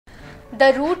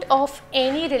The root of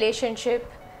any relationship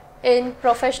in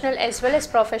professional as well as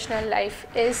professional life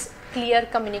is clear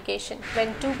communication.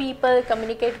 When two people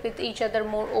communicate with each other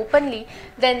more openly,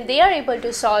 then they are able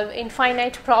to solve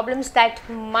infinite problems that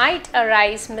might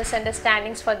arise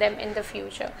misunderstandings for them in the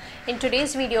future. In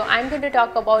today's video, I'm going to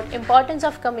talk about importance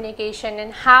of communication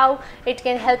and how it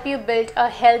can help you build a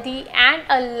healthy and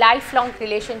a lifelong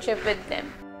relationship with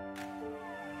them.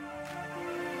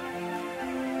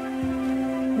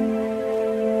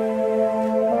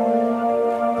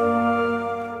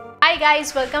 Hi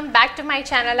guys, welcome back to my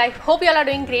channel. I hope you all are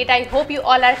doing great. I hope you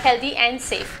all are healthy and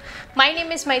safe. My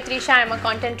name is Maitri Shah. I'm a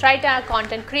content writer, a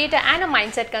content creator and a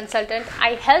mindset consultant.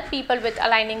 I help people with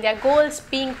aligning their goals,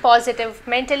 being positive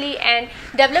mentally and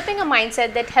developing a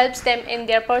mindset that helps them in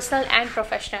their personal and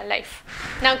professional life.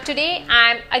 Now today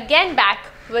I'm again back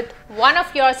with one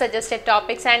of your suggested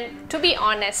topics, and to be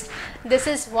honest, this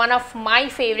is one of my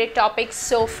favorite topics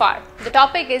so far. The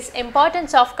topic is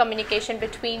importance of communication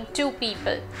between two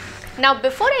people. Now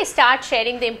before I start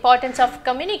sharing the importance of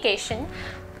communication,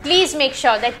 please make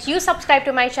sure that you subscribe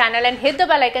to my channel and hit the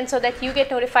bell icon so that you get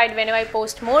notified whenever I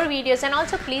post more videos. And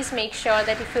also please make sure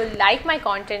that if you like my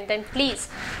content, then please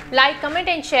like, comment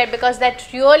and share, because that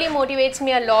really motivates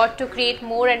me a lot to create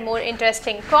more and more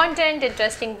interesting content,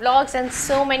 interesting vlogs and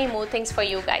so many more things for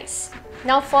you guys.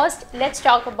 Now first, let's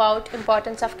talk about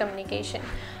importance of communication.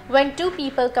 When two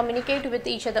people communicate with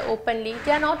each other openly,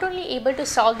 they are not only able to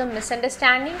solve the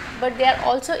misunderstanding, but they are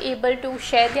also able to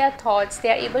share their thoughts. They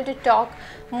are able to talk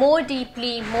more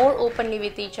deeply, more openly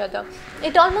with each other.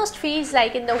 It almost feels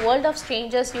like in the world of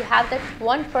strangers, you have that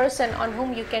one person on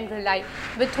whom you can rely,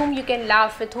 with whom you can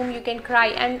laugh, with whom you can cry,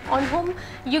 and on whom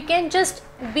you can just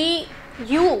be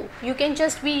you. You can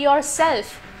just be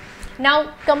yourself.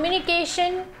 Now,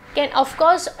 communication can of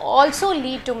course also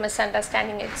lead to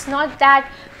misunderstanding. It's not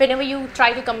that whenever you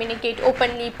try to communicate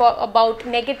openly about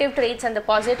negative traits and the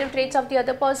positive traits of the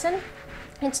other person,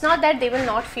 it's not that they will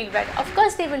not feel bad. Of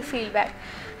course they will feel bad.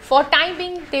 For time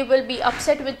being, they will be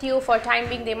upset with you. For time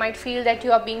being, they might feel that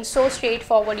you are being so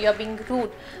straightforward, you are being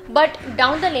rude. But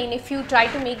down the lane, if you try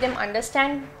to make them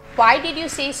understand why did you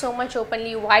say so much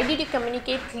openly, why did you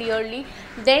communicate clearly,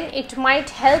 then it might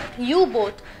help you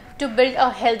both to build a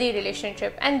healthy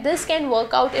relationship. And this can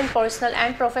work out in personal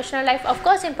and professional life. Of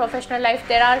course, in professional life,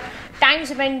 there are times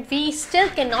when we still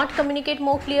cannot communicate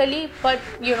more clearly, but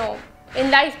you know, in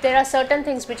life, there are certain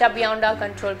things which are beyond our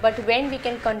control. But when we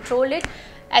can control it,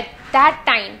 at that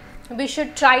time, we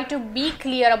should try to be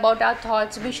clear about our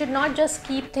thoughts. We should not just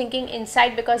keep thinking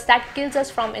inside, because that kills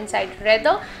us from inside.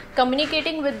 Rather,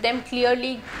 communicating with them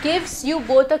clearly gives you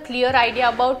both a clear idea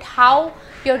about how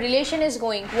your relation is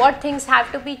going, what things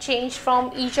have to be changed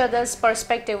from each other's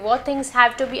perspective, what things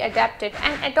have to be adapted,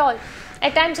 and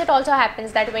at times it also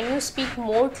happens that when you speak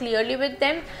more clearly with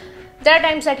them, there are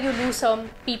times that you lose some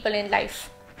people in life.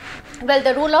 Well,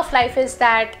 the rule of life is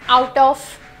that out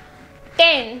of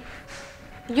 10,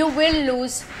 you will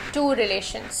lose 2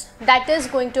 relations. That is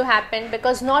going to happen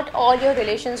because not all your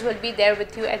relations will be there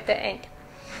with you at the end.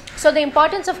 So the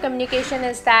importance of communication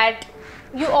is that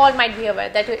you all might be aware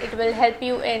that it will help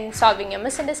you in solving your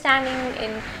misunderstanding,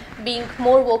 in being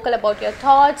more vocal about your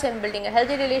thoughts, in building a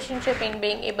healthy relationship, in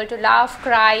being able to laugh,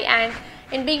 cry, and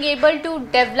in being able to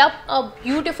develop a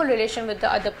beautiful relation with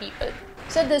the other people.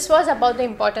 So this was about the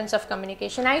importance of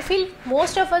communication. I feel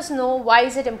most of us know why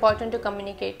is it important to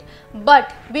communicate,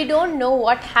 but we don't know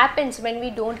what happens when we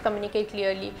don't communicate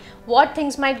clearly. What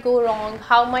things might go wrong,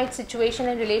 how might situation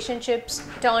and relationships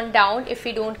turn down if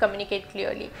we don't communicate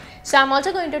clearly. So I'm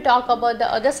also going to talk about the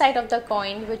other side of the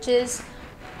coin, which is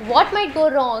what might go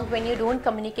wrong when you don't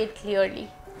communicate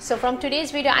clearly. So from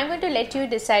today's video, I'm going to let you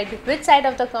decide which side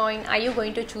of the coin are you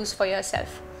going to choose for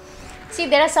yourself. See,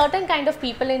 there are certain kind of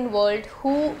people in world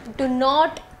who do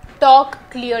not talk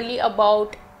clearly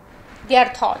about their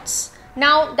thoughts.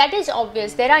 Now, that is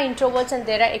obvious. There are introverts and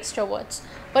there are extroverts.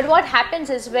 But what happens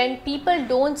is when people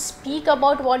don't speak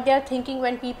about what they are thinking,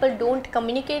 when people don't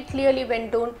communicate clearly, when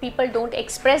people don't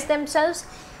express themselves,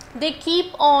 they keep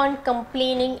on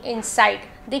complaining inside.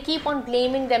 They keep on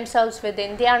blaming themselves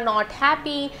within. They are not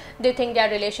happy. They think their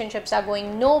relationships are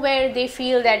going nowhere. They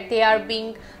feel that they are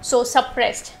being so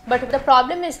suppressed. But the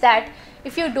problem is that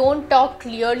if you don't talk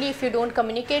clearly, if you don't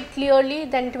communicate clearly,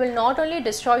 then it will not only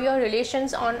destroy your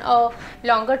relations on a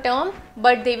longer term,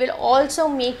 but they will also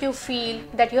make you feel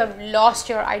that you have lost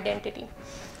your identity.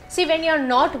 See, when you are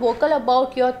not vocal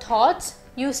about your thoughts,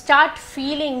 you start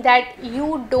feeling that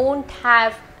you don't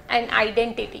have an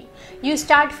identity. You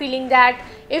start feeling that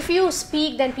if you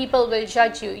speak, then people will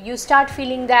judge you. You start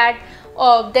feeling that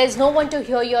there's no one to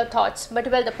hear your thoughts. But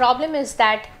well, the problem is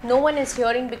that no one is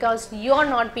hearing because you're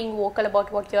not being vocal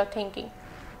about what you're thinking.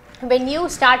 When you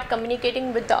start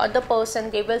communicating with the other person,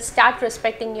 they will start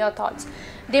respecting your thoughts.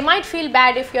 They might feel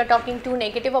bad if you're talking too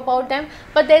negative about them,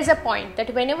 but there's a point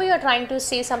that whenever you're trying to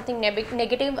say something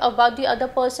negative about the other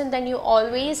person, then you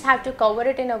always have to cover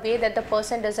it in a way that the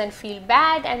person doesn't feel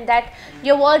bad, and that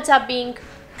your words are being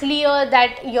clear,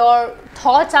 that your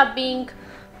thoughts are being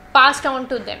passed on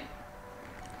to them.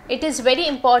 It is very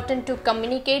important to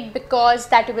communicate because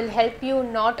that will help you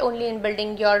not only in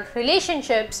building your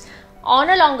relationships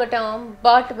on a longer term,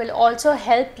 but will also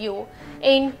help you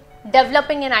in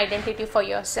developing an identity for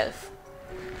yourself.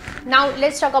 Now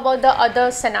let's talk about the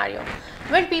other scenario.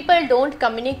 When people don't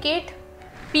communicate,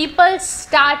 people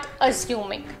start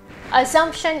assuming.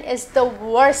 Assumption is the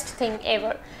worst thing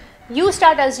ever. You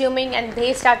start assuming and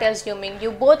they start assuming.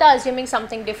 You both are assuming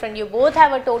something different. You both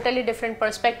have a totally different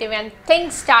perspective, and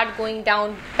things start going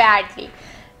down badly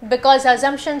because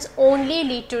assumptions only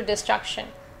lead to destruction.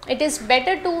 It is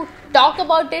better to talk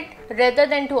about it rather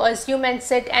than to assume and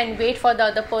sit and wait for the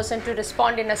other person to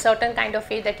respond in a certain kind of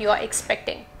way that you are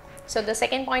expecting. So the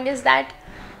second point is that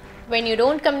when you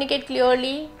don't communicate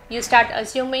clearly, you start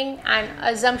assuming, and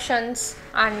assumptions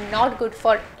are not good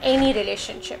for any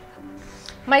relationship.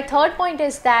 My third point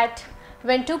is that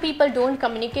when two people don't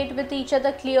communicate with each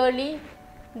other clearly,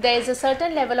 there is a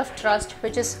certain level of trust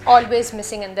which is always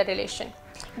missing in the relation.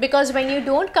 Because when you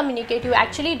don't communicate, you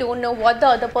actually don't know what the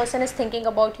other person is thinking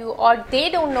about you, or they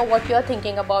don't know what you're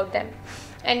thinking about them.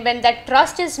 And when that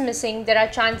trust is missing, there are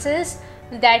chances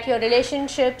that your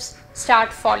relationships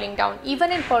start falling down,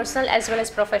 even in personal as well as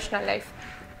professional life.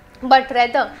 But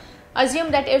rather,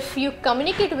 assume that if you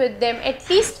communicate with them at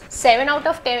least 7 out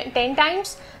of 10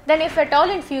 times, then if at all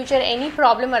in future any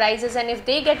problem arises and if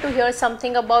they get to hear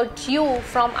something about you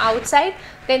from outside,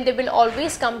 then they will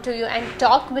always come to you and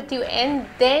talk with you and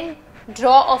then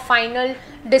draw a final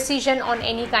decision on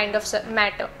any kind of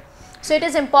matter. So it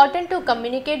is important to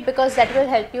communicate because that will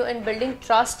help you in building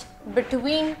trust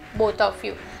between both of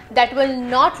you. That will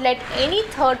not let any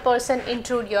third person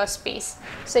intrude your space.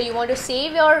 So you want to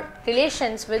save your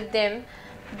relations with them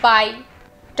by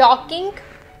talking,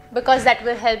 because that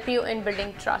will help you in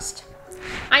building trust.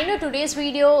 I know today's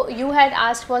video you had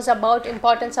asked was about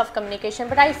importance of communication,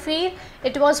 but I feel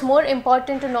it was more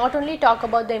important to not only talk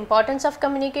about the importance of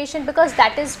communication, because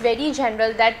that is very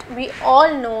general, that we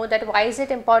all know that why is it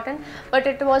important, but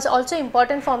it was also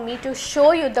important for me to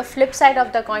show you the flip side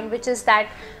of the coin, which is that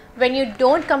when you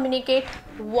don't communicate,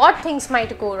 what things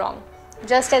might go wrong.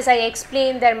 Just as I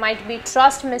explained, there might be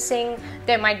trust missing,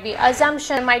 there might be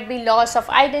assumption, there might be loss of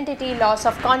identity, loss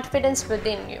of confidence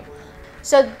within you.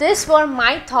 So these were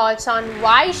my thoughts on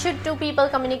why should two people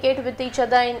communicate with each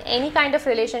other in any kind of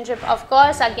relationship. Of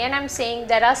course, again I'm saying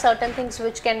there are certain things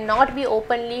which cannot be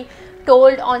openly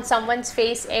told on someone's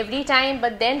face every time,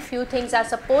 but then few things are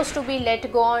supposed to be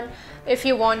let go on if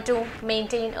you want to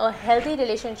maintain a healthy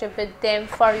relationship with them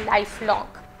for lifelong.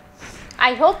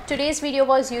 I hope today's video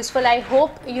was useful. I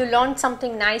hope you learned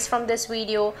something nice from this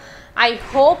video. I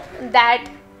hope that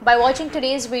by watching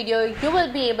today's video, you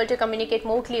will be able to communicate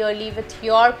more clearly with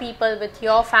your people, with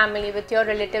your family, with your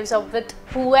relatives, or with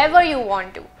whoever you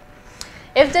want to.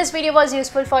 If this video was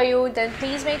useful for you, then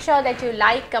please make sure that you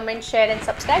like, comment, share and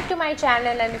subscribe to my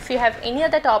channel. And if you have any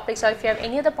other topics or if you have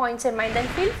any other points in mind, then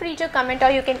feel free to comment, or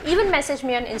you can even message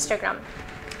me on Instagram.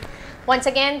 Once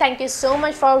again, thank you so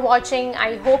much for watching.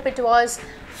 I hope it was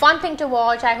fun thing to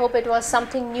watch. I hope it was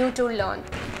something new to learn.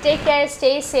 Take care,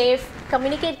 stay safe,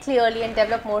 communicate clearly and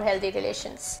develop more healthy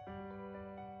relations.